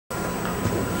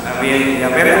We are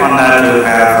very honored to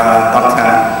have Dr.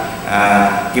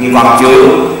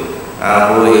 Gwang-Jo,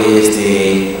 who is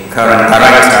the current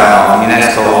director of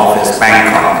UNESCO office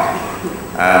Bangkok.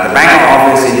 The Bangkok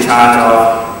office is in charge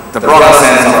of the broader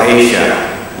sense of Asia,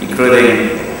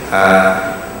 including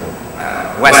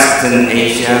Western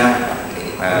Asia,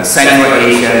 Central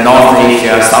Asia, North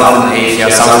Asia, Southern Asia,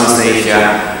 Southeast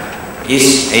Asia,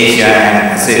 East Asia,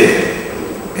 and Pacific.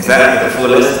 Is that the full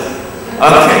list?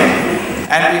 Okay.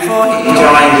 And before he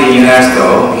joined the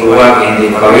UNESCO, he worked in the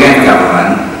Korean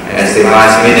government as the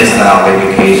Vice Minister of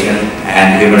Education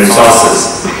and Human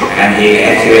Resources. And he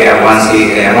actually, at one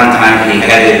time, he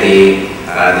headed the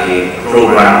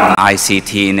program on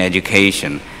ICT in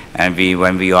education. And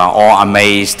when we are all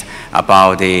amazed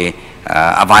about the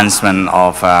advancement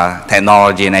of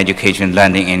technology and education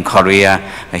learning in Korea,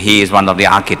 he is one of the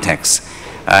architects.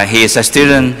 He is a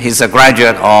student, he's a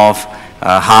graduate of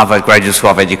Harvard Graduate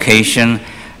School of Education,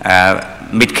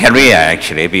 mid-career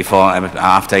actually,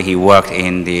 after he worked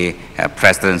in the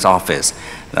President's office.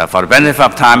 For the benefit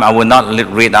of time, I will not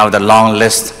read out the long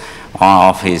list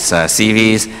of his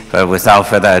CVs, but without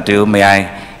further ado, may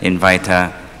I invite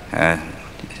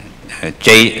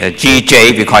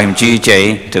GJ, we call him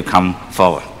GJ, to come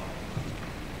forward.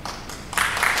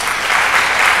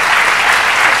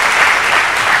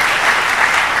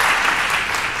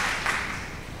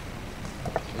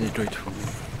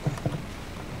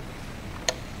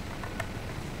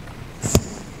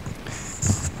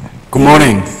 Good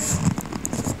morning.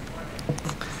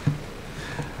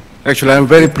 Actually, I'm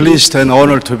very pleased and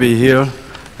honored to be here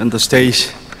on the stage.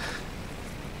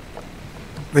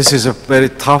 This is a very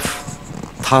tough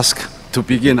task to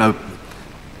begin a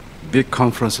big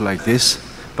conference like this.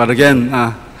 But again,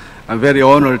 I'm very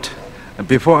honored.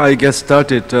 Before I get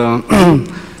started,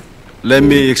 let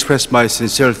me express my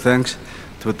sincere thanks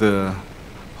to the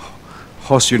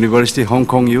host university, Hong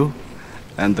Kong U,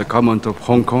 and the government of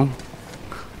Hong Kong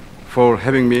for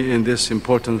having me in this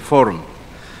important forum.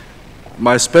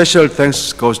 My special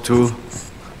thanks goes to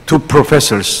two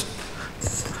professors,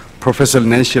 Professor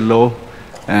Nancy Lowe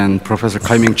and Professor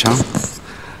Kai-Ming Chang.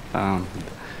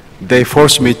 They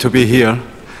forced me to be here,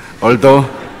 although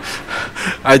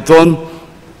I don't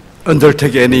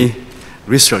undertake any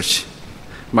research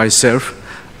myself.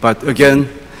 But again,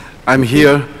 I'm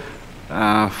here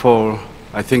for,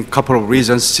 I think, a couple of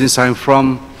reasons. Since I'm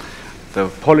from the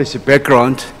policy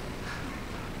background,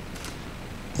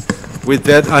 with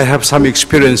that, I have some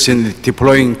experience in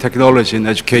deploying technology in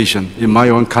education in my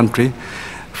own country.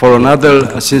 For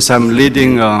another, since I'm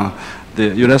leading the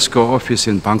UNESCO office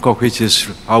in Bangkok, which is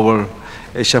our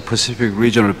Asia-Pacific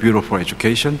Regional Bureau for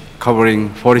Education,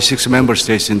 covering 46 member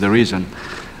states in the region.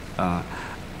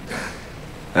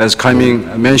 As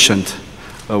Kai-Ming mentioned,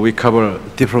 we cover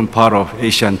different part of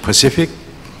Asia and Pacific,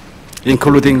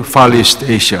 including Far East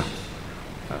Asia,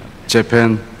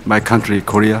 Japan, my country,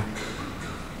 Korea,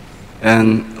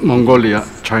 and Mongolia,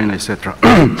 China, etc.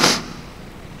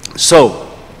 So,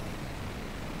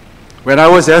 when I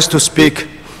was asked to speak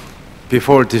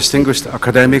before distinguished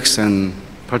academics and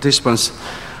participants,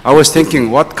 I was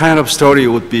thinking what kind of story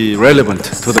would be relevant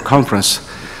to the conference.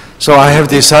 So I have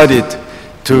decided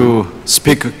to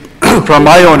speak from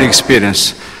my own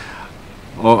experience.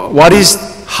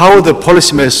 How the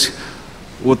policymakers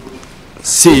would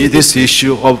see this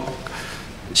issue of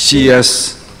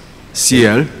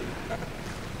CSCL,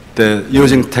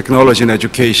 using technology in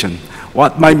education.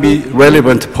 What might be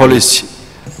relevant policy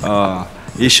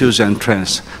issues and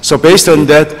trends. So based on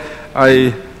that,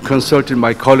 I consulted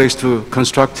my colleagues to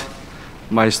construct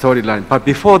my storyline. But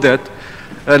before that,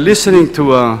 listening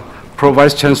to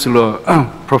Vice Chancellor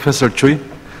Professor Chui,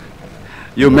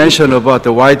 you mentioned about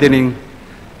the widening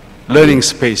learning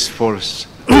space for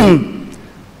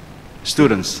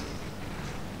students,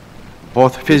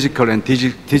 both physical and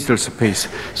digital space.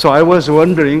 So I was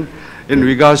wondering, in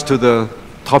regards to the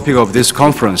topic of this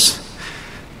conference,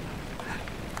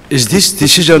 is this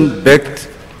decision backed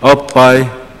up by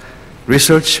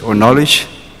research or knowledge?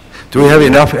 Do we have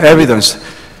enough evidence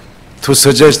to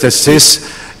suggest that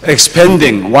this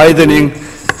expanding, widening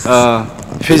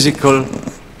physical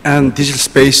and digital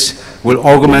space will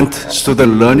augment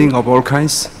student learning of all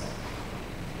kinds?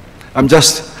 I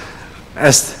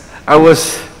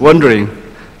was wondering,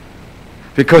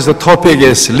 because the topic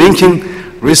is linking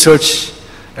research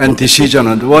and decision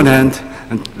on the one hand,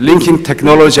 and linking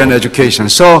technology and education.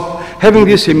 So having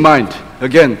this in mind,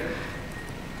 again,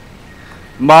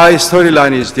 my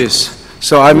storyline is this.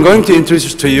 So I'm going to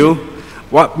introduce to you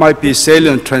what might be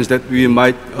salient trends that we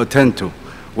might attend to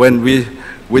when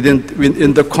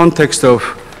in the context of,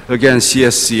 again,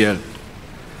 CSCL.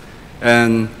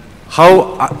 And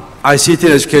how ICT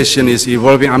education is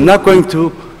evolving. I'm not going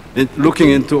to looking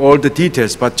into all the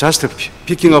details, but just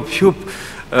picking up a few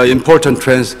important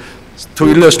trends to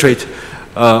illustrate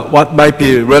what might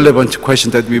be relevant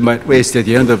questions that we might raise at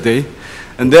the end of the day.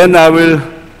 And then I will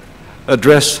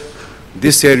address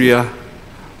this area,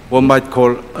 one might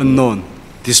call unknown.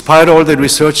 Despite all the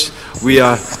research, we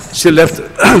are still left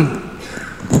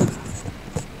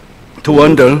to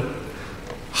wonder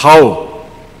how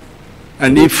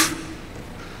and if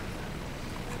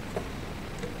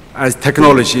as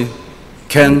technology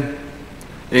can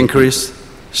increase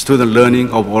student learning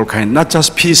of all kinds, not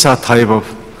just PISA type of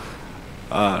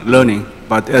learning,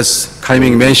 but as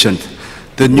Kai-Ming mentioned,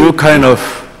 the new kind of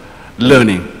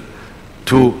learning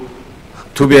to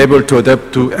be able to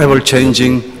adapt to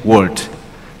ever-changing world,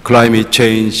 climate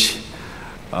change,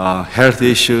 health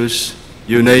issues,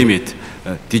 you name it,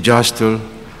 disaster,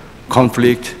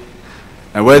 conflict,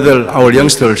 and whether our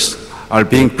youngsters are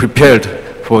being prepared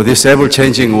for this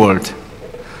ever-changing world.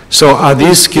 So are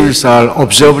these skills are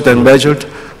observed and measured?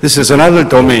 This is another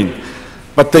domain.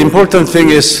 But the important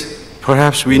thing is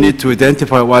perhaps we need to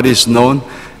identify what is known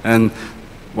and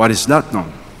what is not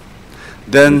known.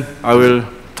 Then I will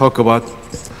talk about,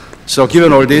 so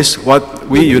given all this, what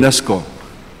we, UNESCO,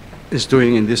 is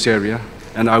doing in this area,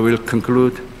 and I will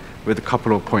conclude with a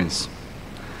couple of points.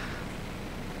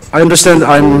 I understand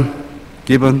I'm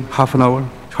given half an hour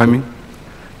timing,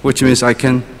 which means I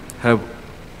can have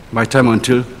my time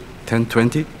until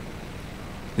 10:20.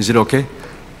 Is it okay?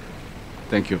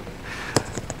 Thank you.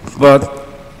 But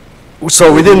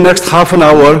so within the next half an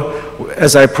hour,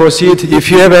 as I proceed,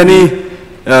 if you have any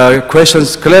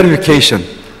questions, clarification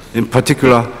in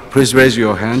particular, please raise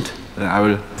your hand, and I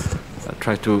will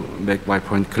try to make my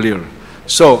point clear.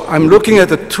 So I'm looking at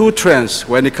the two trends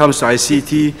when it comes to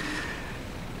ICT,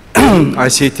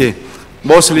 ICT,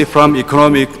 mostly from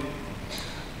economic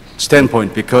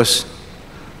standpoint, because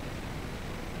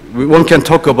one can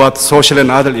talk about social and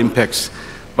other impacts.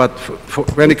 But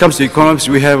when it comes to economics,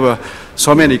 we have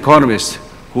so many economists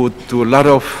who do a lot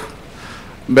of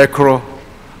macro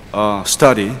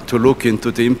study to look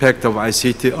into the impact of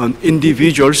ICT on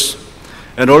individuals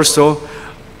and also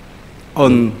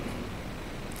on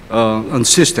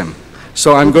system.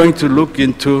 So I'm going to look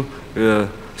into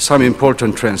some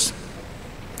important trends.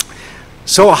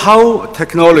 So how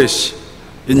technology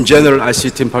in general,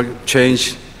 ICT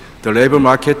change the labor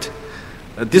market?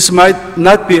 This might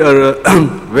not be a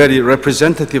very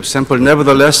representative sample.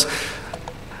 Nevertheless,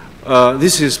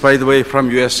 this is, by the way, from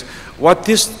US. What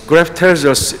this graph tells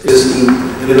us is, in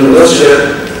a nutshell,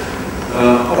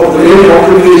 of the many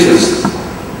occupations,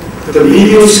 the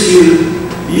medium-skilled,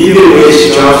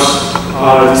 medium-wage jobs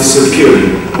are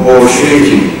disappearing or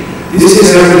shrinking. This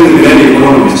is happening in many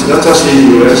economies, not just in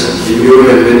the US, in Europe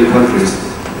and many countries.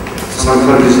 Some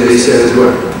countries in Asia as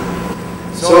well.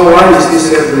 So why is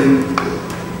this happening?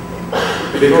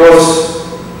 Because,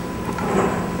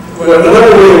 well,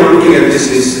 another way of looking at this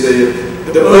is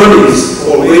the earnings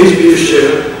or wage we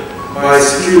share by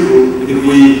skill group. If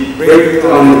we break it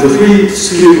down into 3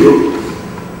 skill groups,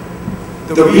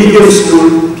 the medium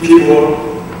school people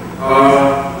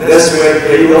are less well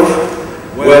paid off,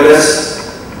 whereas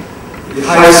the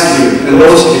high skill and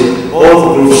low skill,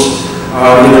 both groups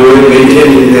are in a way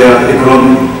maintaining their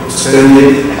economic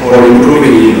standing or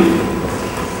improving even.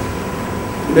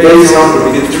 May sound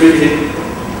a bit tricky.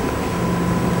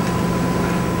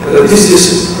 This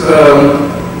is a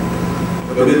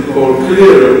bit more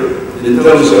clearer in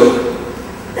terms of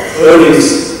earnings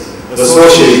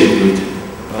associated with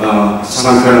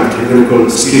some kind of technical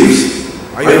skills.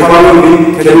 Are you following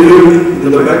me? Can you hear me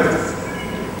in the back?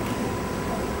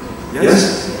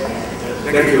 Yes?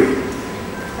 Thank you.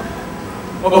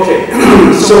 Okay,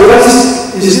 so what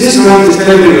is this one is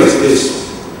telling us is,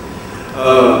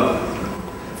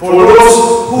 for those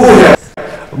who have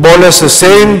more or less the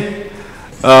same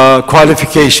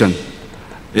qualification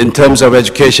in terms of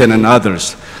education and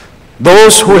others,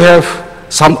 those who have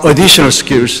some additional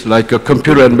skills like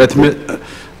computer and mathematics,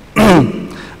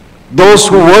 those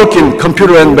who work in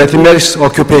computer and mathematics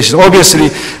occupations, obviously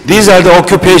these are the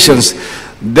occupations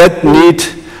that need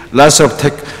lots of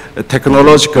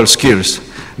technological skills.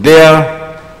 They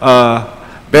are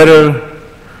better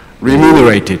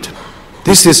remunerated.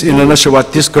 This is in a nutshell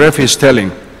what this graph is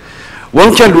telling.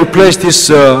 One can replace this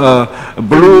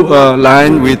blue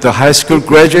line with the high school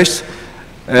graduates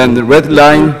and the red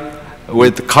line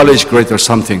with college grade or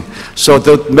something. So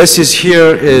the message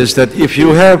here is that if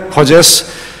you possess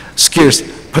skills,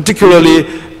 particularly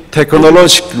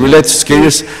technology-related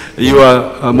skills, you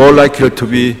are more likely to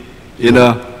be in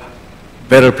a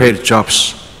better paid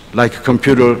jobs. like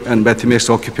computer and mathematics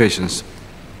occupations.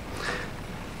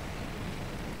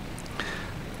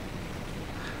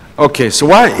 Okay, so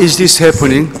why is this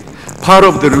happening? Part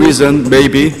of the reason may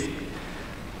be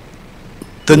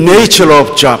the nature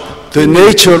of job, the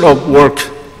nature of work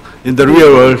in the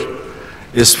real world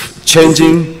is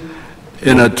changing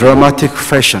in a dramatic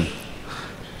fashion.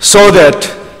 So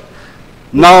that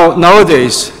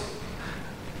nowadays,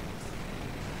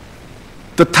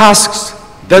 the tasks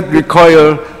that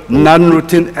require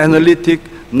non-routine analytic,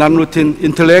 non-routine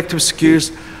intellectual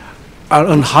skills are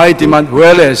on high demand,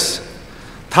 whereas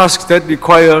tasks that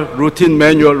require routine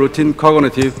manual, routine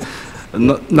cognitive,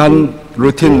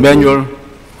 non-routine manual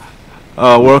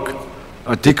work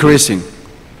are decreasing.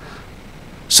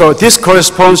 So this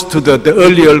corresponds to the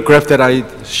earlier graph that I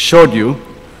showed you.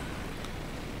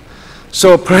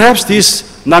 So perhaps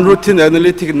this non-routine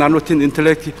analytic, non-routine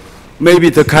intellectual may be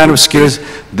the kind of skills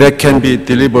that can be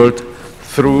delivered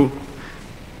through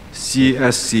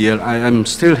CSCL. I am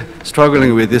still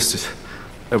struggling with this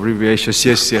abbreviation,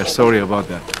 CSCL, sorry about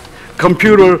that.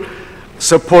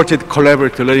 Computer-supported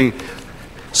collaborative learning.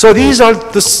 So these are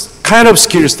the kind of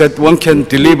skills that one can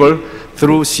deliver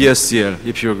through CSCL,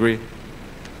 if you agree.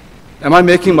 Am I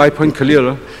making my point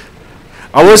clearer?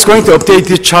 I was going to update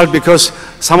this chart because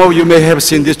some of you may have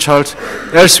seen this chart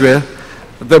elsewhere.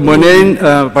 The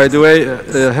Monet, by the way,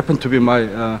 happened to be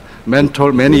my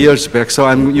mentor many years back, so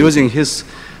I'm using his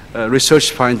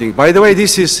research finding. By the way,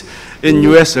 this is in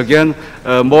US again,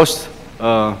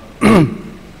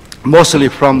 mostly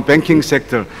from banking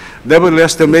sector.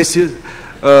 Nevertheless, the message,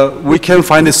 we can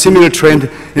find a similar trend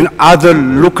in other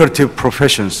lucrative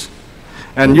professions.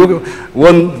 And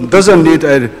one doesn't need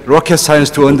a rocket science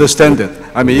to understand it.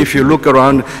 I mean, if you look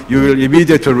around, you will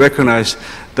immediately recognize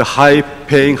the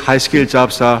high-paying, high-skilled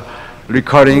jobs are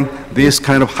requiring these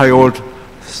kind of high-order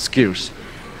skills.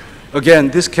 Again,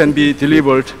 this can be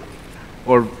delivered,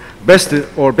 or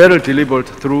better delivered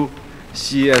through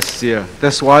CSCL.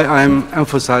 That's why I'm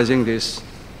emphasizing this.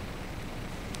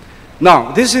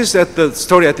 Now, this is at the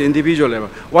story at the individual level.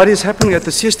 What is happening at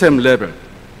the system level?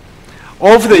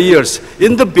 Over the years,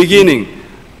 in the beginning,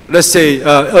 let's say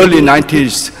early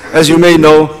 90s, as you may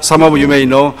know, some of you may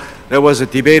know, there was a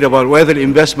debate about whether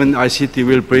investment in ICT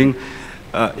will bring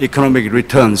economic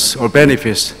returns or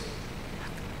benefits,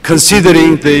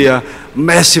 considering the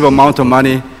massive amount of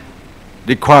money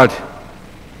required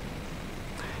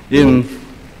in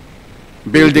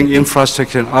building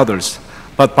infrastructure and others.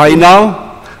 But by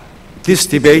now, this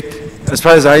debate, as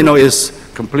far as I know, is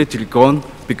completely gone.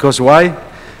 Because why?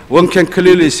 One can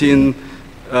clearly see in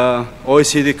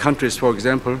OECD countries, for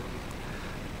example,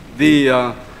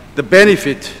 the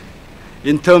benefit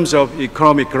in terms of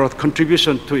economic growth,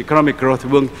 contribution to economic growth,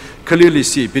 one clearly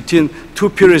see between two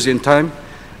periods in time,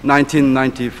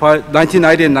 1990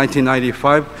 and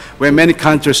 1995, when many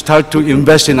countries start to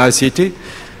invest in ICT.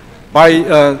 By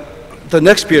the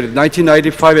next period,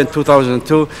 1995 and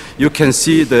 2002, you can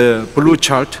see the blue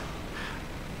chart.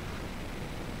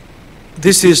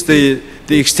 This is the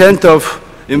extent of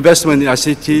investment in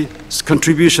ICT's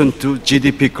contribution to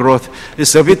GDP growth.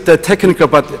 It's a bit technical,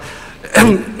 but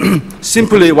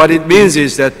simply what it means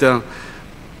is that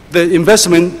the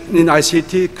investment in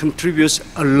ICT contributes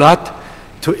a lot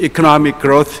to economic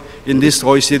growth in these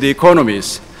OECD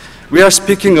economies. We are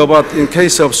speaking about, in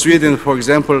case of Sweden, for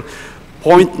example,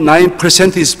 0.9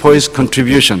 percentage points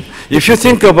contribution. If you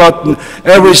think about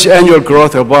average annual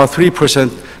growth, about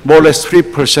 3%, more or less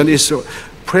 3% is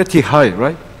pretty high,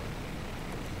 right?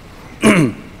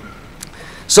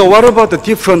 So what about the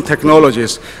different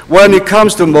technologies? When it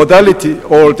comes to modality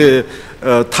or the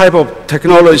type of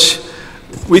technology,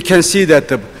 we can see that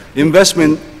the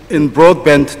investment in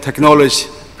broadband technology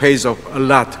pays off a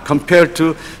lot compared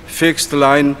to fixed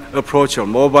line approach or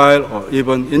mobile or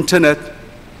even internet.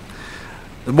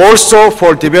 More so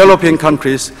for developing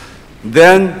countries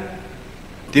than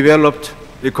developed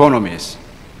economies.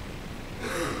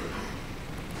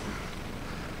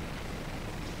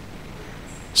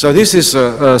 So this is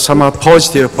somewhat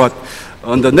positive, but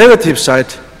on the negative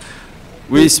side,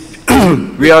 we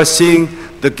are seeing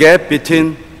the gap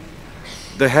between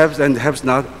the haves and haves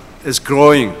not is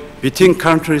growing between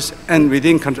countries and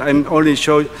within countries. I'm only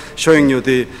showing you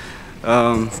the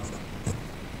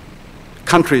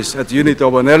countries at unit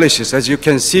of analysis. As you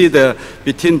can see, the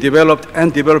between developed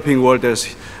and developing world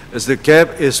as the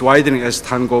gap is widening as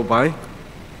time goes by.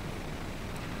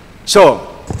 So,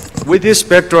 with this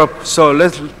backdrop, so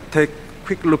let's take a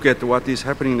quick look at what is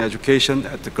happening in education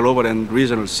at the global and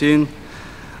regional scene.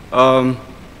 Over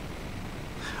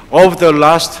the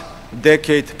last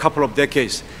decade, couple of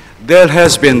decades, there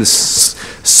has been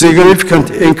significant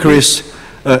increase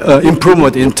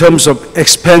improvement in terms of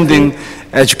expanding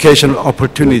educational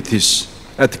opportunities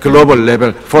at the global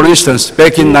level. For instance,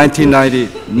 back in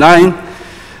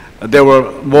 1999, there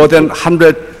were more than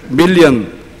 100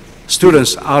 million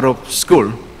students out of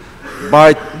school.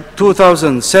 By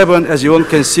 2007, as you all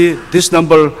can see, this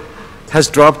number has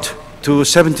dropped to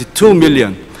 72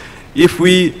 million. If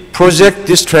we project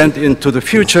this trend into the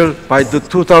future by the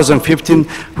 2015,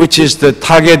 which is the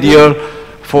target year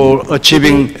for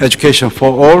achieving education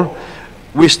for all,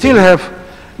 we still have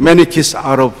many kids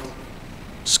out of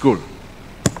school.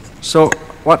 So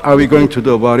what are we going to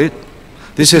do about it?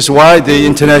 This is why the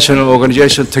international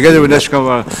organization, together with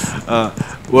UNESCO, are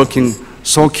working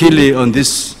so keenly on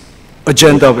this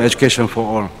agenda of education for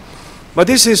all. But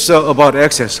this is about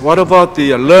access. What about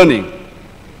the learning?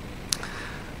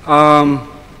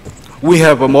 We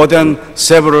have more than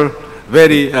several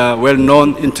very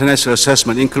well-known international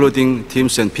assessments, including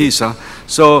TIMSS and PISA.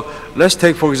 So let's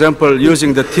take, for example,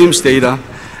 using the TIMSS data,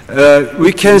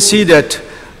 we can see that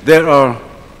there are,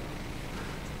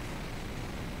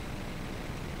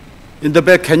 in the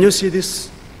back, can you see this?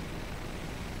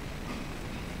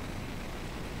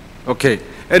 Okay.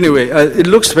 Anyway, it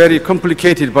looks very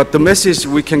complicated, but the message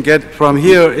we can get from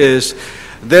here is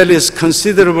there is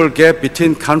considerable gap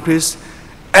between countries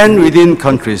and within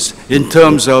countries in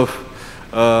terms of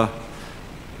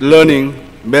learning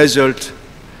measured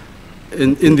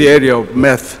in the area of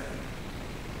math.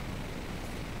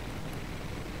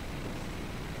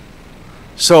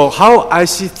 So how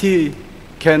ICT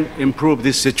can improve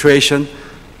this situation?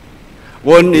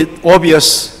 One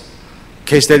obvious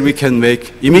case that we can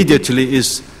make immediately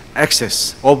is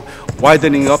access, of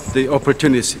widening up the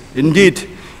opportunities. Indeed,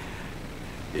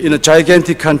 in a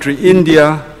gigantic country,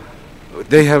 India,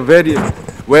 they have very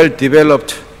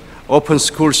well-developed open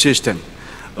school system,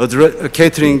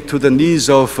 catering to the needs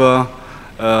of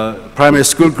primary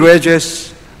school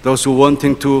graduates, those who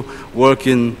wanting to work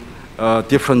in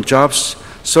different jobs.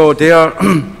 So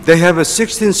they have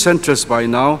 16 centers by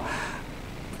now,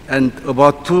 and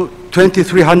about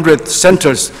 2,300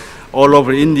 centers all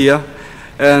over India,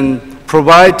 and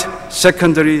provide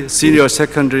secondary, senior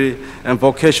secondary, and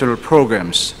vocational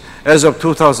programs. As of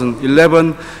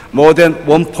 2011, more than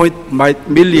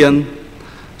 1 million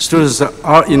students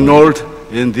are enrolled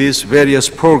in these various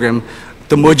programs.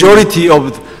 The majority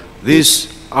of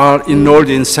these are enrolled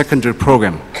in secondary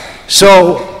program.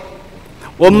 So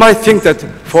one might think that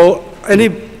for any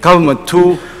government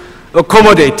to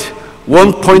accommodate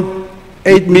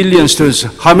 1.8 million students,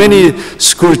 how many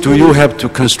schools do you have to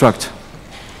construct?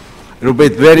 It will be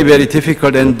very, very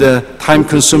difficult and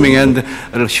time-consuming, and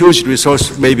a huge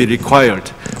resource may be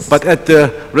required. But at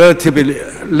the relatively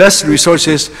less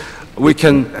resources, we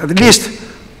can at least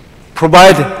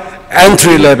provide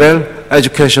entry-level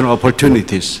educational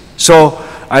opportunities. So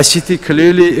ICT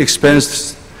clearly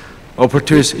expands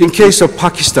opportunities. In case of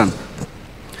Pakistan,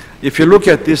 if you look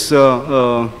at this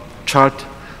chart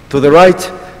to the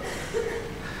right,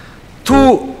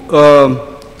 two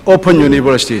open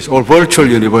universities or virtual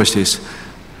universities,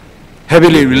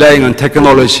 heavily relying on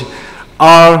technology,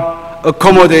 are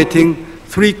accommodating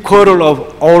 3/4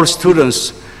 of all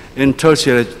students in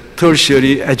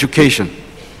tertiary education.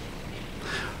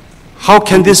 How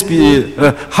can this be,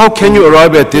 how can you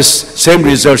arrive at this same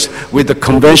results with the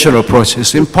conventional approach?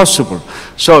 It's impossible.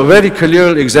 So a very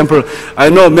clear example,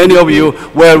 I know many of you,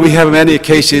 where we have many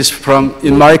cases from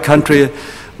in my country,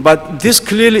 but this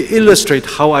clearly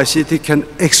illustrates how ICT can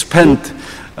expand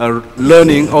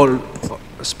learning or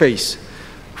space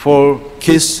for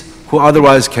kids who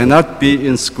otherwise cannot be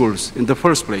in schools in the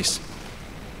first place.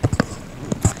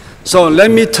 So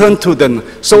let me turn to them.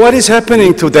 So what is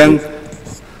happening to them?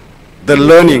 The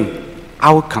learning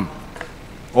outcome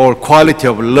or quality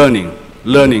of learning.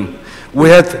 We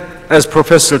had, as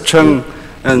Professor Cheng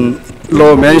and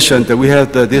Loke mentioned, that we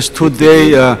had this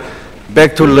 2-day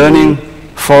Back to Learning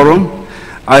forum.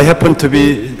 I happened to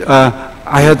be,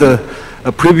 I had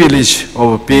a privilege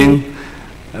of being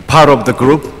a part of the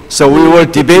group. So we were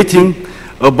debating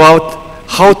about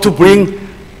how to bring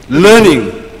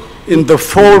learning in the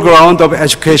foreground of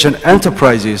education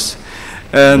enterprises.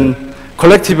 And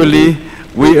collectively,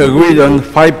 we agreed on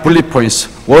 5 bullet points,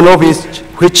 one of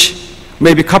which,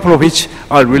 maybe a couple of which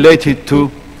are related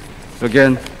to,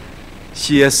 again,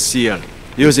 CSCL,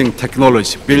 using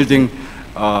technology, building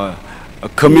a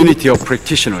community of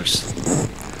practitioners.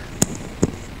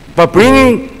 But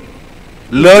bringing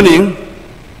learning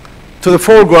to the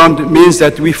foreground means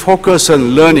that we focus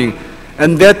on learning,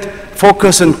 and that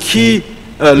focus on key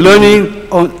learning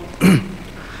on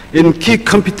in key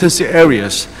competency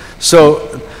areas.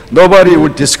 So nobody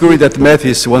would disagree that math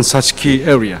is one such key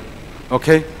area.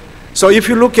 Okay? So if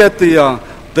you look at the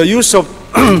use of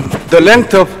the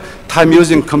length of time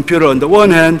using computer on the one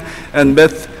hand and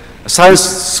math science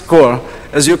score,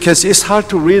 as you can see, it's hard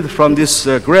to read from this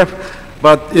graph,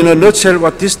 but in a nutshell,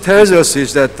 what this tells us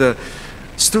is that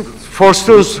for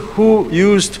students who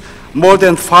used more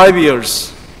than 5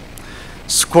 years,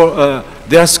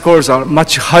 their scores are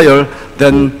much higher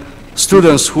than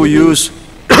students who use,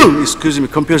 excuse me,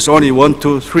 computers only 1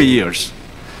 to 3 years.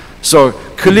 So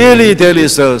clearly there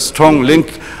is a strong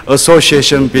link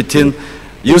association between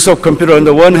use of computer on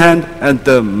the one hand and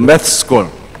the math score.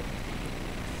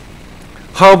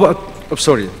 How about, oh,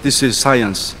 sorry, this is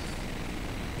science.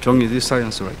 Cheng, this is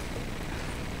science, right?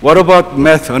 What about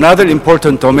math, another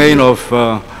important domain of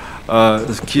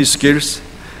key skills?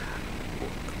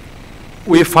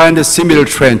 We find a similar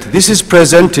trend. This is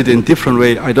presented in different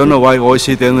way. I don't know why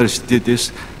OECD analysts did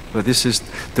this, but this is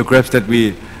the graph that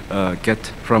we get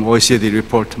from OECD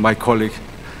report, my colleague.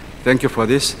 Thank you for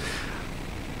this.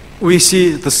 We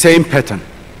see the same pattern.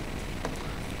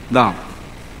 Now,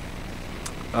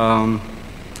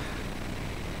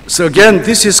 so again,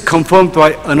 this is confirmed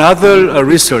by another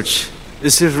research.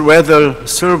 This is rather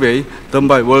survey done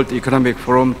by World Economic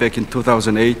Forum back in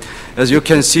 2008. As you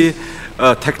can see,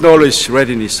 technology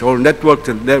readiness or network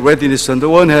readiness on the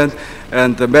one hand,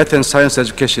 and the math and science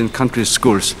education in country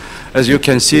schools. As you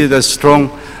can see, the strong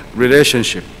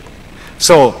relationship.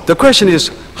 So the question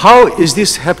is, how is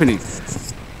this happening?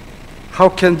 How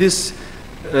can this,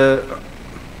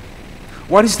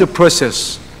 what is the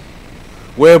process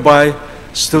whereby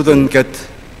students get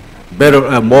better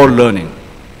and more learning?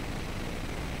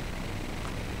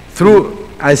 Through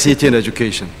ICT and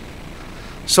education.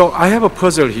 So I have a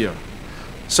puzzle here.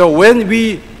 So when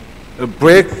we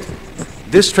break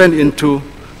this trend into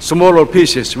smaller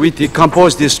pieces, we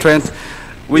decompose this trend,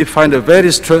 we find a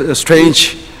very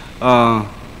strange, I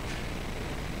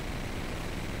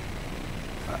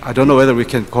don't know whether we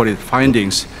can call it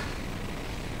findings.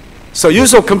 So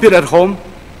use of computer at home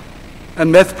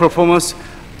and math performance,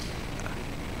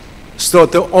 so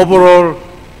the overall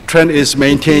trend is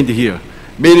maintained here,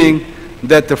 meaning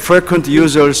that the frequent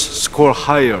users score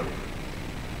higher,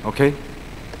 okay?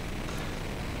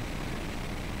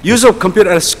 Use of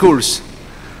computer at schools,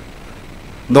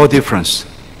 no difference.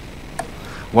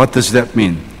 What does that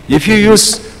mean? If you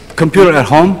use computer at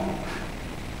home,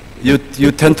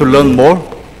 you tend to learn more.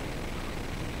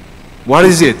 What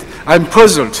is it? I'm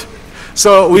puzzled.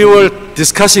 So we were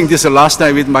discussing this last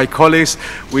night with my colleagues.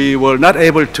 We were not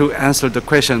able to answer the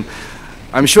question.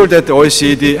 I'm sure that the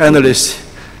OECD analysts,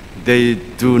 they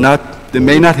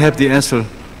may not have the answer.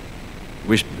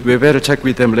 We better check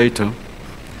with them later.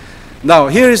 Now,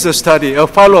 here is a study, a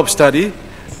follow-up study.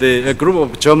 A group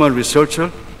of German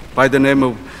researchers by the name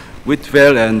of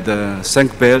Wittwell and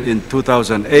Senkbeil in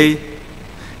 2008.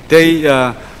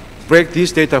 They break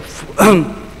these data.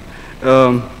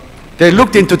 They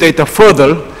looked into data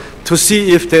further to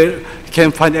see if they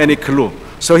can find any clue.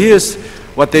 So here's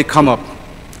what they come up.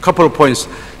 Couple of points.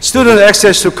 Student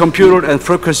access to computer and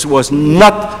frequency was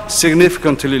not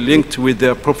significantly linked with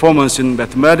their performance in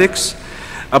mathematics.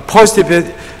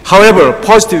 However, a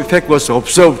positive effect was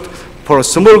observed for a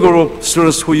small group of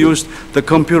students who used the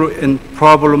computer in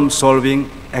problem-solving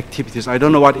activities. I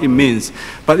don't know what it means,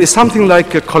 but it's something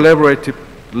like a collaborative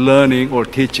learning or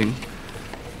teaching.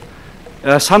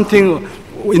 Something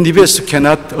individuals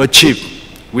cannot achieve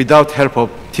without help of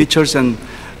teachers and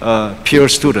peer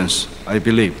students, I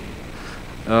believe.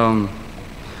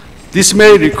 This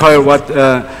may require what,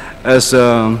 as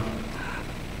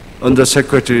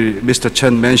Undersecretary Mr.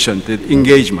 Cheng mentioned, the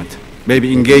engagement,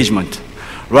 maybe engagement,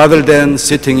 rather than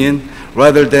sitting in,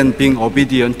 rather than being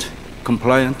obedient,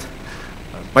 compliant.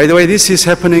 By the way, this is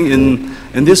happening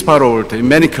in this part of the world. In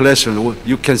many classrooms,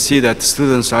 you can see that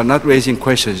students are not raising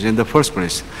questions in the first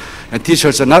place, and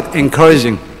teachers are not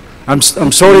encouraging. I'm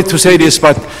sorry to say this,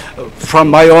 but from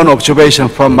my own observation,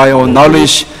 from my own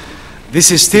knowledge, this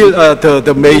is still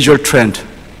the major trend.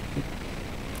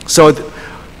 So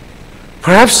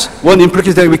perhaps one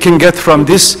implication that we can get from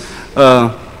this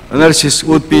analysis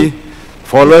would be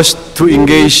for us to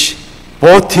engage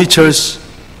both teachers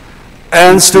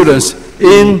and students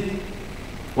in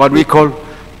what we call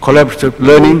collaborative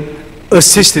learning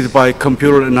assisted by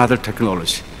computer and other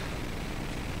technology.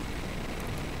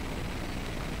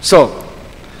 So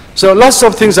lots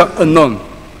of things are unknown.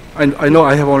 I know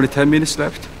I have only 10 minutes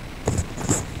left.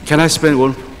 Can I spend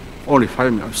only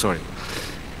 5 minutes? I'm sorry.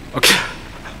 Okay.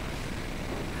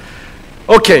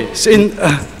 Okay, so in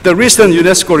the recent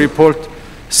UNESCO report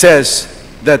says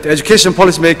that education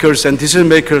policymakers and decision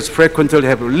makers frequently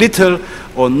have little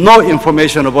or no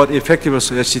information about effective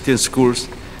ICT in schools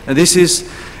And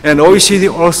and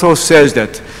OECD also says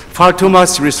that far too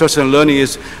much research and learning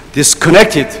is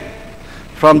disconnected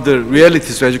from the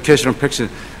realities of education and practice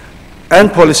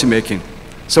and policy making.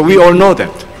 So we all know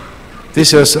that.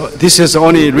 This is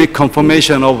only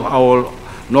reconfirmation of our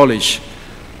knowledge.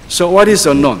 So what is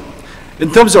unknown? In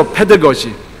terms of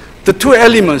pedagogy, the two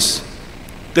elements,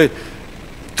 the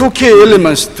two key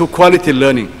elements to quality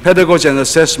learning, pedagogy and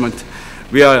assessment,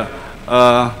 we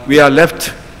are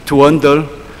left to wonder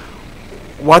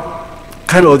what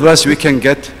kind of advice we can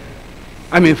get,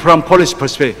 I mean, from policy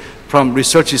perspective, from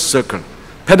research circle.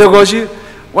 Pedagogy,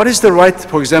 what is the right,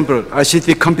 for example,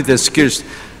 ICT competence skills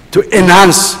to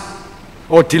enhance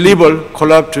or deliver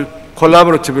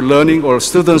collaborative learning or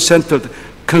student-centered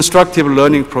constructive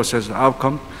learning process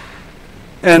outcome?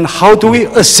 And how do we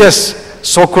assess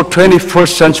so-called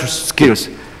 21st century skills?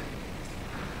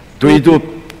 Do we do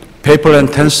paper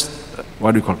and pencil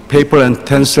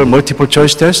multiple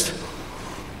choice test?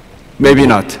 Maybe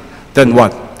not. Then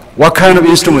what? What kind of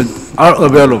instruments are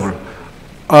available,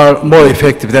 are more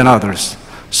effective than others?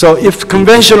 So if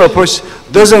conventional approach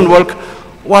doesn't work,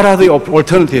 what are the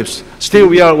alternatives? Still,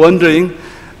 we are wondering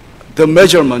the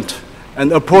measurement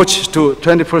and approach to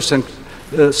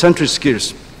 21st century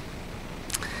skills.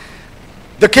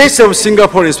 The case of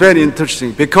Singapore is very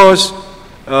interesting because,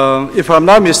 if I'm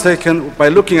not mistaken, by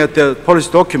looking at the policy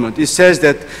document, it says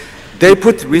that they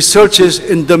put researchers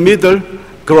in the middle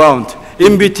ground,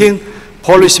 in between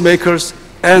policymakers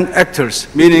and actors,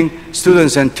 meaning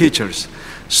students and teachers.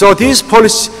 So these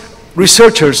policy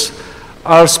researchers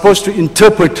are supposed to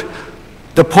interpret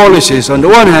the policies on the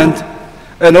one hand,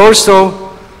 and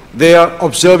also they are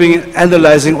observing and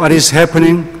analyzing what is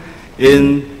happening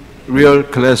in real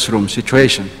classroom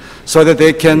situation, so that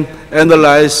they can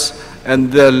analyze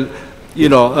and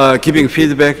giving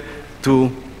feedback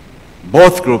to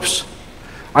both groups.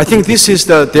 I think this is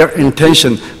their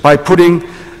intention by putting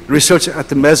research at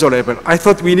the meso level. I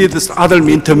thought we need other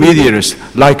intermediaries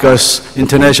like us,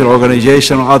 international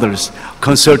organization or others,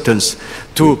 consultants,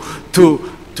 to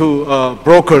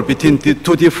broker between the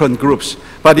two different groups.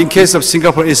 But in case of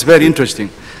Singapore, it's very interesting.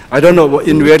 I don't know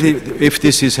in reality if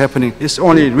this is happening. It's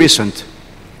only recent.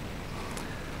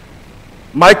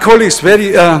 My colleagues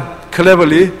very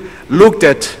cleverly looked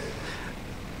at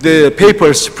the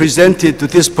papers presented to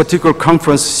this particular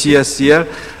conference, CSCL.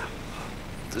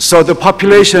 So the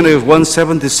population of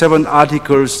 177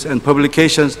 articles and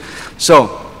publications.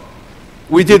 So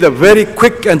we did a very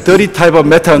quick and dirty type of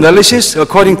meta-analysis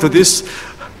according to this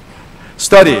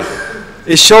study.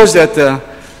 It shows that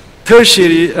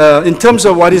tertiary, in terms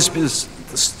of what is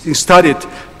studied,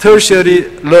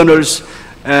 tertiary learners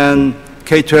and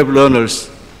K-12 learners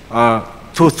are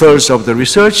 2/3 of the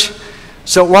research.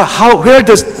 So where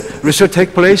does research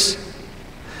take place?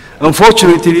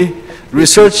 Unfortunately,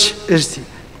 research is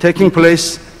taking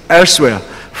place elsewhere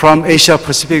from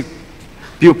Asia-Pacific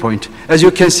viewpoint. As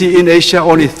you can see, in Asia,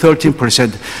 only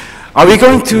 13%. Are we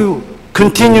going to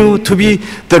continue to be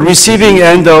the receiving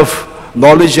end of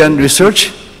knowledge and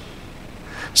research?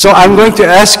 So I'm going to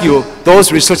ask you,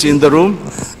 those researchers in the room,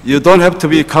 you don't have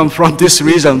to come from this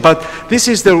reason, but this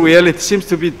is the reality. It seems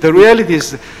to be the reality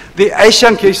is the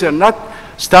Asian cases are not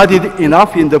studied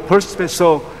enough in the first place.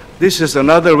 So this is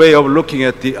another way of looking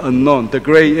at the unknown, the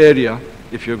gray area,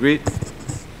 if you agree.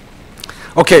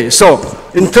 Okay, so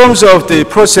in terms of the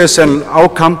process and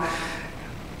outcome,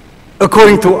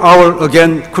 according to our,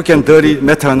 again, quick and dirty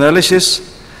meta-analysis,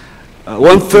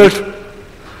 1/3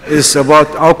 is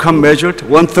about outcome measured,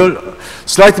 1/3,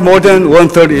 slightly more than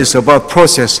 1/3 is about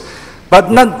process,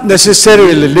 but not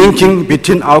necessarily linking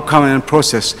between outcome and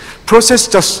process. Process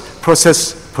just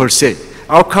process per se,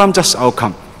 outcome just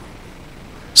outcome.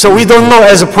 So we don't know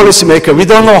as a policymaker, we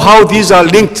don't know how these are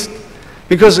linked,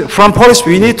 because from policy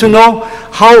we need to know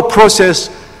how process,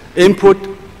 input,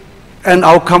 and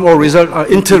outcome or result are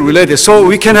interrelated, so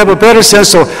we can have a better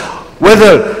sense of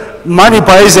whether money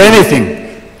buys anything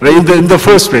in the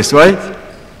first place, right?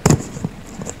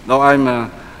 No, I'm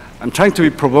trying to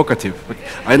be provocative, but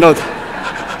I know.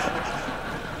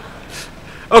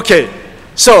 Okay,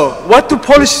 so what do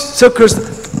policy circles,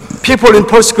 people in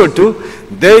policy circles do?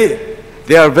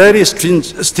 They are very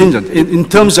stringent in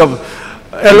terms of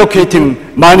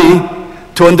allocating money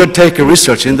to undertake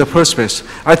research in the first place.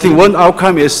 I think one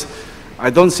outcome is, I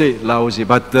don't say lousy,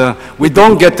 but we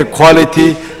don't get the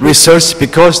quality research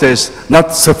because there's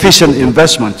not sufficient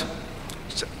investment.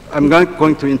 So I'm not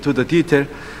going into the detail.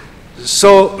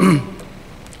 So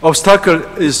obstacle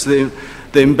is the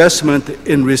investment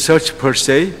in research per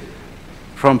se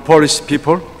from policy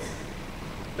people.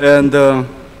 And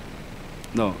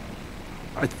no,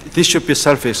 this should be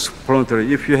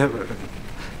self-explanatory. If you have,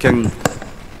 can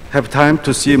have time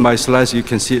to see my slides, you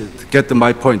can see, get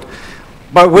my point.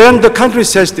 But when the country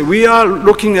says that we are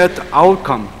looking at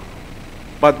outcome,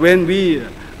 but when we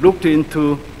looked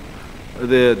into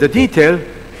the detail,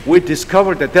 we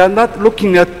discovered that they are not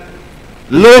looking at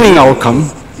learning outcome,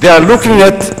 they are looking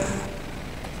at,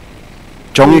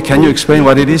 Jong-hee, can you explain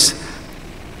what it is?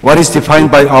 What is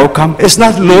defined by outcome? It's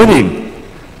not learning.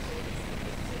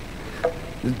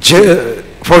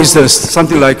 For instance,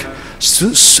 something like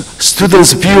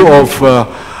students' view of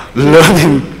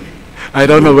learning. I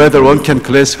don't know whether one can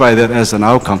classify that as an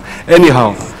outcome.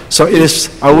 Anyhow, so it is,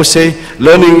 I would say,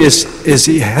 learning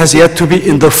has yet to be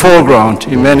in the foreground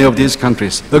in many of these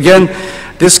countries. Again,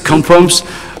 this confirms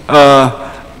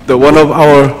one of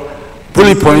our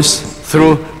bullet points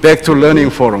through Back to Learning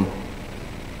Forum.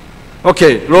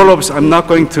 Okay, roll-ups, I'm not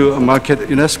going to market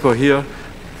UNESCO here.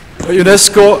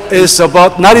 UNESCO is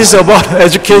about, not is about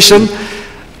education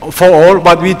for all,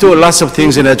 but we do lots of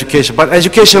things in education. But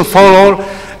education for all,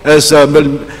 as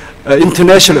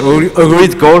international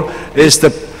agreed goal, is the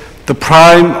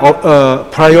prime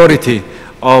priority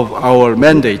of our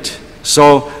mandate.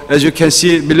 So as you can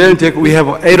see, Millennium Tech, we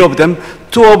have 8 of them.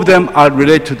 2 of them are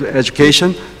related to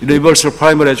education, universal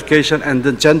primary education, and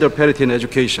the gender parity in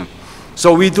education.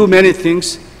 So we do many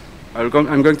things. I'm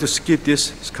going to skip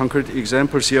these concrete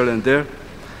examples here and there.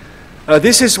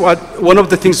 This is one of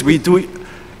the things we do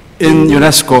in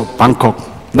UNESCO Bangkok,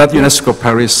 not UNESCO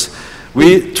Paris.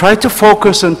 We try to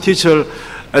focus on teacher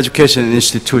education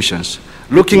institutions,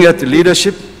 looking at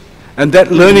leadership, and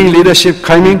that learning leadership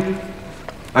coming,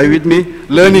 are you with me?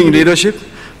 Learning leadership,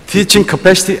 teaching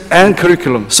capacity, and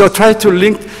curriculum. So try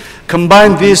to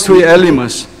combine these 3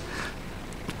 elements,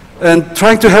 and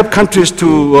trying to help countries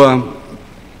to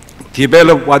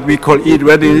develop what we call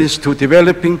e-readiness, to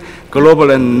developing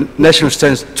global and national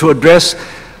standards to address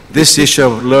this issue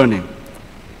of learning.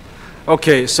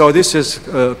 Okay, so this is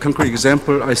a concrete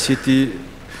example, ICT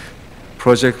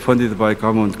project funded by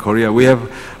government Korea. We have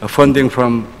funding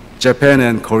from Japan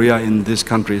and Korea in these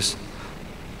countries.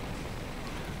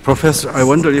 Professor, I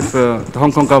wonder if the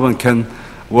Hong Kong government can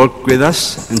work with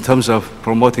us in terms of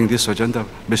promoting this agenda,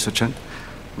 Mr. Cheng.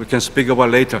 We can speak about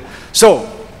later. So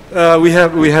we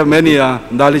have many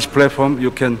knowledge platforms.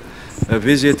 You can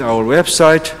visit our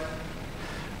website.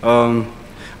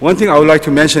 One thing I would like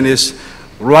to mention is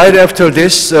right after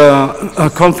this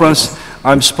conference,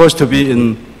 I'm supposed to be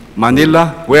in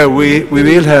Manila, where we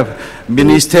will have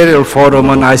ministerial forum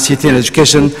on ICT and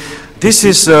education. This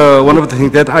is one of the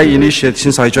things that I initiated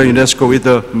since I joined UNESCO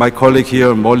with my colleague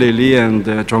here, Molly Lee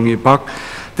and Jong-hee Park.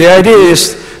 The idea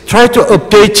is try to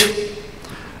update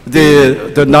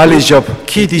the knowledge of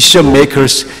key decision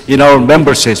makers in our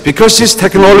member states, because this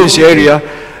technology area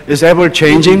is ever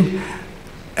changing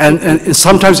and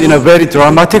sometimes in a very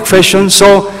dramatic fashion.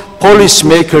 So policy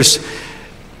makers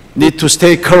need to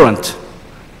stay current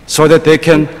so that they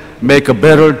can make a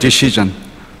better decision.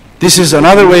 This is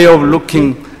another way of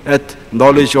looking at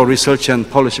knowledge or research and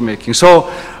policy making.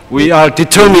 So we are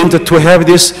determined to have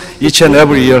this each and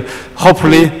every year.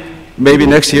 Hopefully, maybe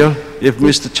next year, if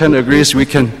Mr. Chen agrees, we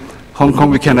can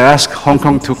ask Hong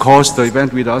Kong to host the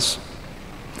event with us.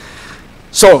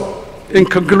 So, in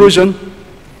conclusion,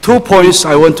 2 points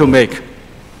I want to make.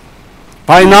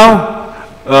 By now,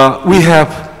 we have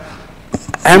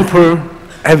ample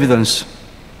evidence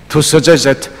to suggest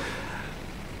that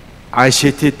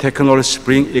ICT technologies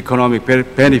bring economic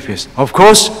benefits. Of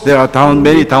course, there are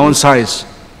many downsides.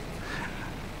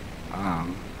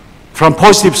 From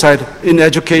positive side, in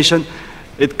education,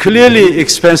 it clearly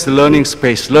expands the learning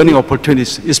space, learning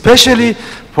opportunities, especially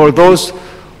for those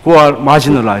who are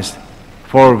marginalized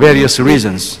for various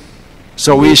reasons.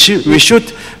 So we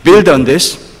should build on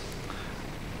this,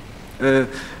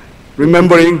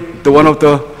 remembering one of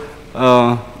the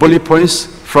bullet points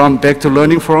from Back to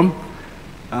Learning Forum.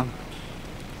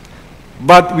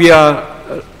 But we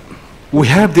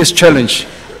have this challenge,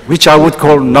 which I would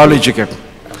call knowledge gap,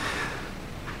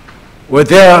 where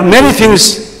there are many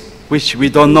things which we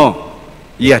don't know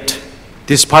yet,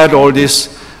 despite all these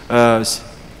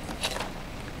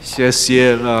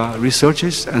CSCL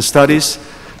researches and studies.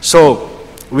 So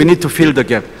we need to fill the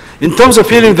gap. In terms of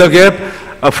filling the gap,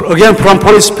 again, from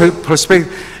policy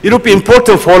perspective, it would be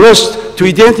important for us to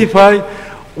identify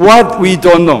what we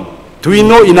don't know. Do we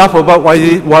know enough about what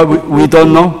we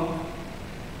don't know?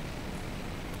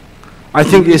 I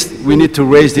think we need to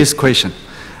raise this question,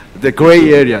 the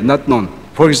gray area, not known.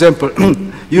 For example,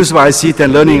 use of ICT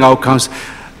and learning outcomes.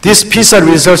 This PISA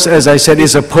results, as I said,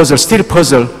 is a puzzle, still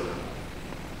puzzle.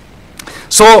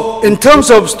 So in terms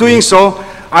of doing so,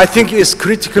 I think it's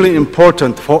critically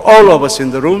important for all of us in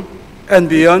the room and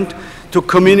beyond to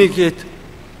communicate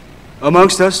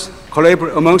amongst us,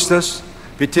 collaborate amongst us,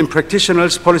 between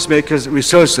practitioners, policymakers,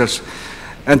 researchers,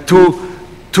 and to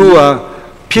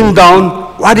pin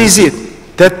down what is it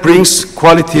that brings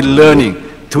quality learning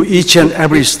to each and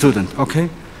every student, okay?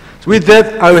 So with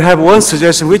that, I will have one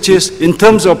suggestion, which is in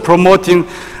terms of promoting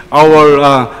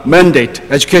our mandate,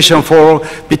 education for all,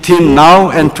 between now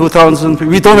and 2000,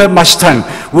 we don't have much time.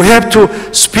 We have to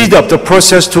speed up the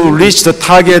process to reach the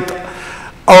target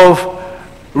of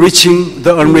reaching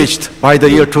the unreached by the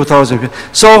year 2000.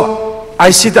 So I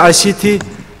see the ICT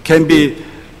can be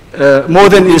more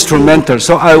than instrumental.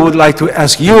 So I would like to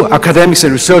ask you, academics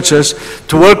and researchers,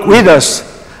 to work with us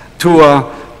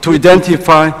to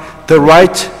identify the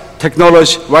right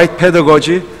technology, right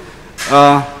pedagogy,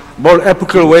 more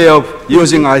ethical way of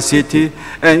using ICT,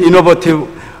 and innovative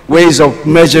ways of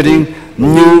measuring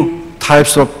new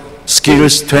types of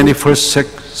skills,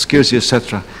 21st skills,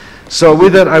 etc. So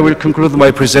with that, I will conclude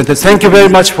my presentation. Thank you very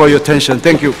much for your attention.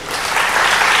 Thank you.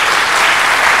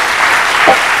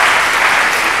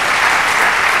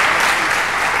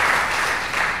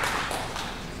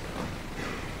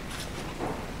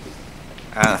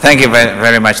 Thank you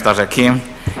very much, Dr. Kim.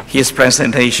 His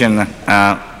presentation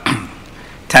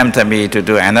tempted me to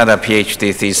do another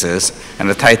PhD thesis, and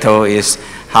the title is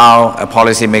How a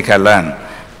Policymaker Learn.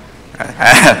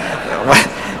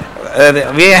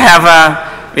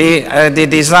 The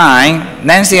design,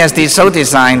 Nancy has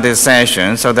designed this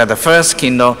session so that the first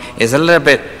keynote is a little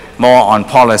bit more on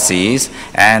policies,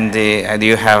 and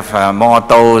you have more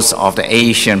dose of the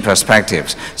Asian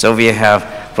perspectives. So we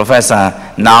have Professor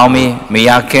Naomi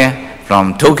Miyake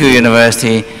from Tokyo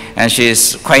University, and she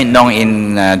is quite known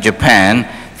in Japan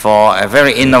for a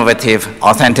very innovative,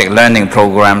 authentic learning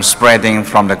program spreading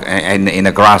from in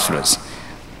the grassroots.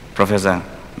 Professor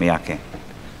Miyake.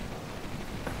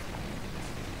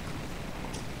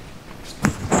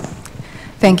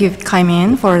 Thank you,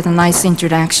 Kai-min, for the nice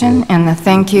introduction, and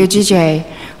thank you, GJ,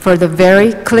 for the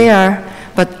very clear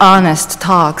but honest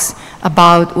talks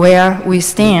about where we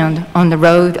stand on the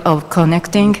road of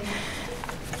connecting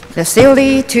the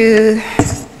theory to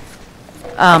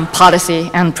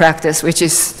policy and practice, which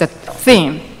is the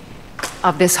theme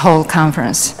of this whole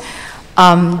conference.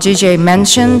 GJ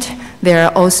mentioned there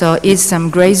also is some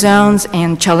gray zones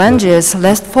and challenges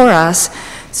left for us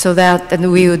so that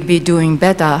we would be doing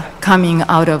better coming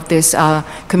out of this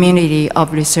community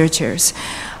of researchers.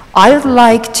 I would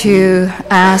like to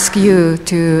ask you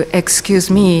to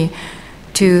excuse me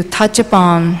to touch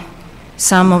upon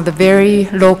some of the very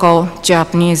local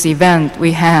Japanese event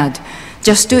we had,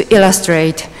 just to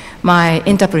illustrate my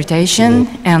interpretation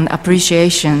and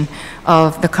appreciation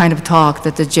of the kind of talk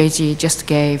that the JG just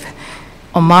gave.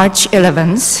 On March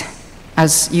 11th,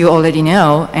 as you already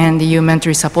know, and you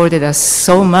mentally supported us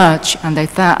so much, and I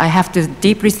thought I have to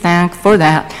deeply thank for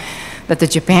that the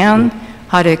Japan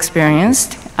had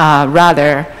experienced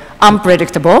rather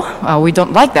unpredictable, we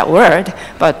don't like that word,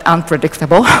 but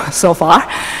unpredictable so far,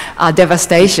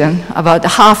 devastation about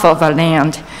half of our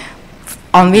land,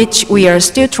 on which we are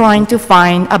still trying to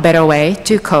find a better way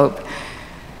to cope.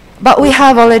 But we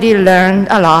have already learned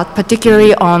a lot,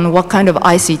 particularly on what kind of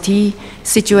ICT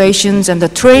situations and the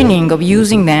training of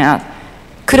using that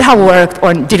could have worked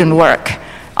or didn't work.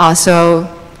 So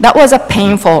that was a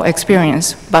painful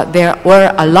experience, but there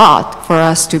were a lot for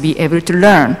us to be able to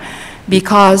learn,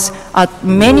 because at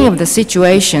many of the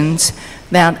situations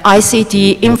that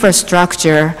ICT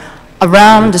infrastructure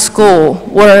around the school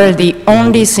were the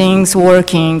only things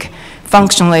working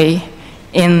functionally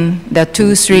in the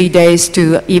 2-3 days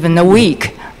to even a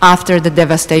week after the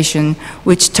devastation,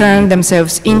 which turned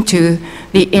themselves into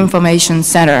the information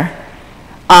center.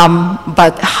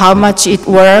 But how much it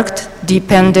worked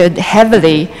depended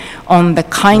heavily on the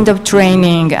kind of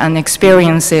training and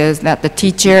experiences that the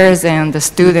teachers and the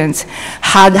students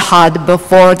had had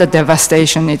before the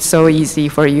devastation. It's so easy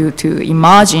for you to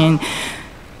imagine.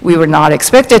 We were not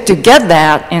expected to get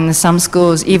that in some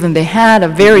schools. Even they had a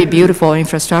very beautiful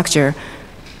infrastructure,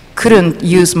 couldn't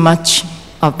use much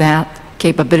of that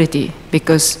capability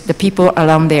because the people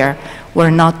around there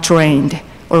were not trained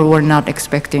or were not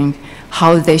expecting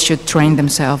how they should train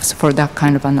themselves for that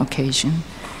kind of an occasion.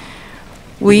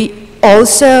 We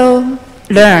also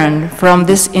learned from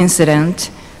this incident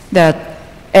that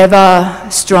ever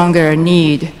stronger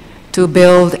need to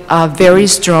build a very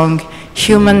strong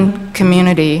human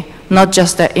community, not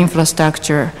just the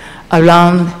infrastructure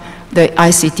around the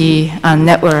ICT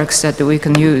networks that we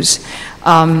can use.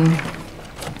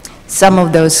 Some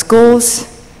of those schools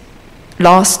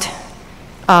lost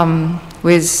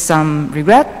with some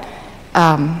regret,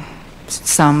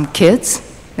 some kids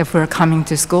that were coming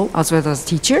to school, as well as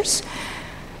teachers.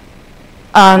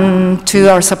 And to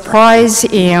our surprise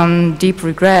and deep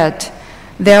regret,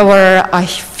 there were a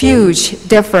huge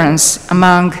difference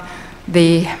among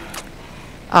the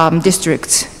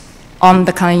districts on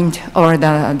the kind or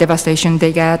the devastation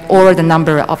they got or the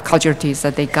number of casualties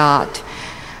that they got.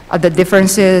 The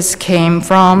differences came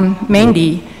from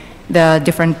mainly the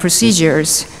different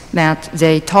procedures that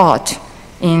they taught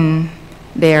in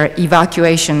their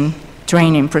evacuation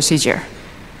training procedure.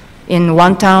 In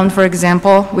one town, for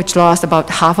example, which lost about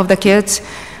half of the kids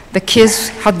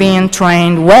had been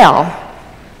trained well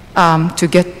to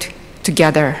get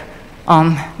together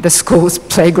on the school's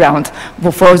playground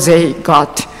before they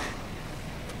got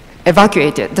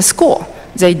evacuated the school.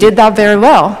 They did that very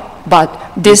well,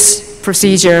 but this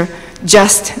procedure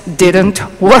just didn't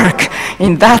work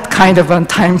in that kind of a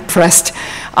time-pressed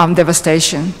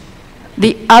devastation.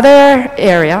 The other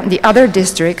area, the other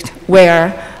district,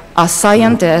 where a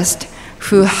scientist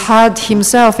who had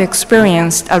himself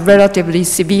experienced a relatively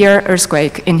severe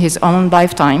earthquake in his own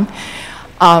lifetime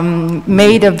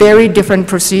made a very different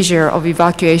procedure of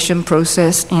evacuation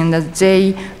process, and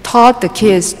they taught the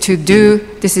kids to do,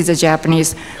 this is a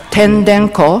Japanese,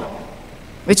 tendenko,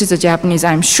 which is a Japanese,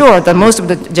 I'm sure that most of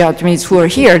the Japanese who are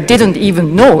here didn't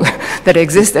even know that it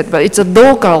existed, but it's a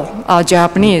local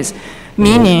Japanese,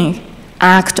 meaning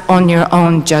act on your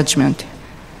own judgment.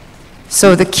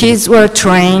 So the kids were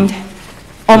trained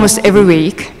almost every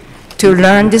week to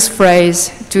learn this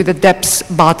phrase to the depths,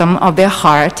 bottom of their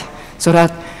heart, so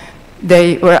that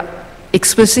they were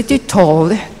explicitly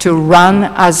told to run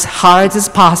as hard as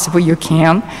possible you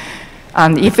can.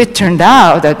 And if it turned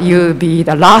out that you'll be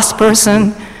the last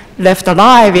person left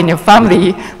alive in your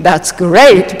family, that's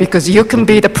great, because you can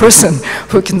be the person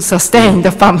who can sustain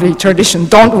the family tradition.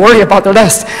 Don't worry about the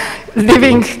rest.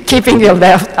 Keeping your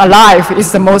left alive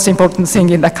is the most important thing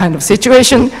in that kind of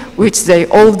situation, which they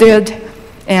all did.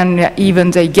 And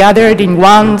even they gathered in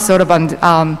one sort of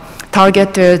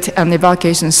targeted an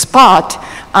evacuation spot,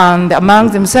 and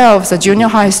among themselves, the junior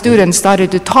high students started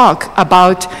to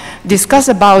discuss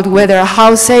about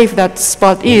how safe that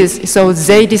spot is. So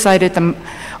they decided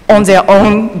on their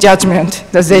own judgment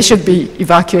that they should be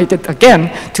evacuated again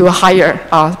to a higher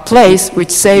place, which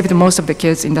saved most of the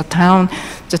kids in the town.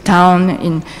 The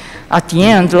town at the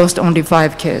end lost only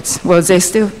 5 kids. Well, they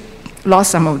still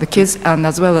lost some of the kids and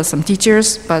as well as some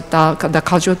teachers, but the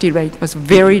casualty rate was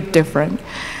very different.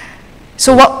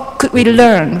 So what could we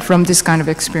learn from this kind of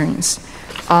experience?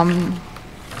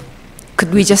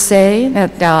 Could we just say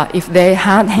that if they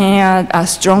had had a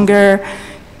stronger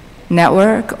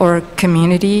network or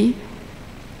community,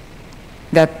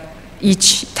 that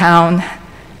each town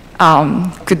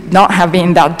could not have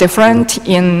been that different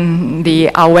in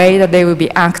the way that they would be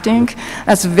acting?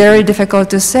 That's very difficult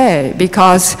to say,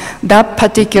 because that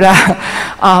particular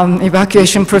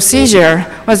evacuation procedure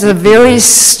was a very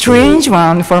strange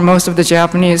one for most of the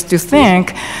Japanese to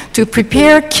think, to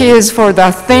prepare kids for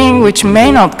that thing which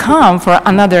may not come for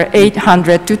another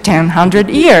 800 to 1,000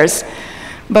 years.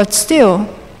 But still,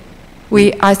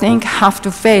 we, I think, have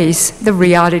to face the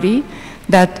reality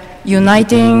that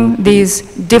uniting these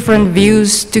different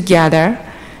views together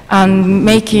and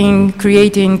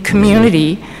creating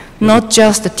community, not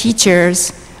just the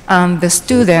teachers and the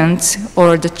students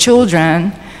or the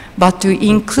children, but to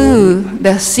include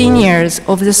the seniors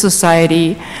of the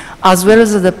society, as well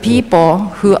as the people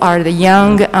who are the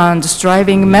young and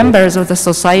striving members of the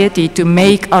society, to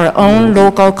make our own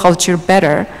local culture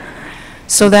better,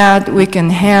 so that we can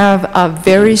have a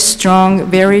very strong,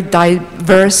 very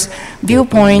diverse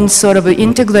viewpoint sort of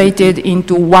integrated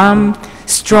into one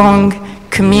strong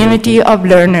community of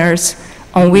learners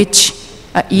on which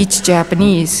each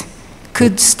Japanese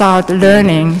could start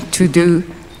learning to do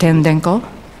tendenko,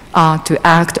 to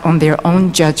act on their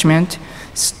own judgment,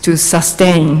 to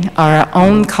sustain our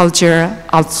own culture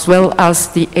as well as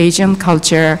the Asian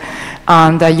culture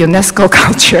and the UNESCO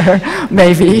culture,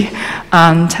 maybe,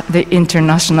 and the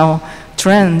international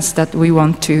trends that we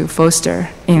want to foster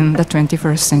in the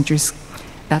 21st centuries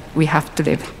that we have to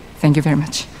live. Thank you very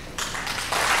much.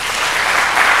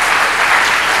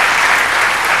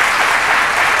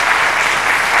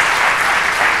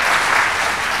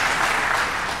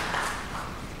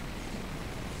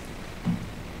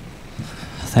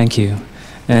 Thank you.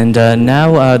 And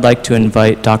now I'd like to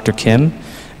invite Dr. Kim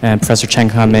and Professor Cheng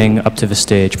Kai-ming up to the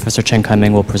stage. Professor Cheng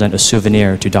Kai-ming will present a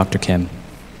souvenir to Dr. Kim.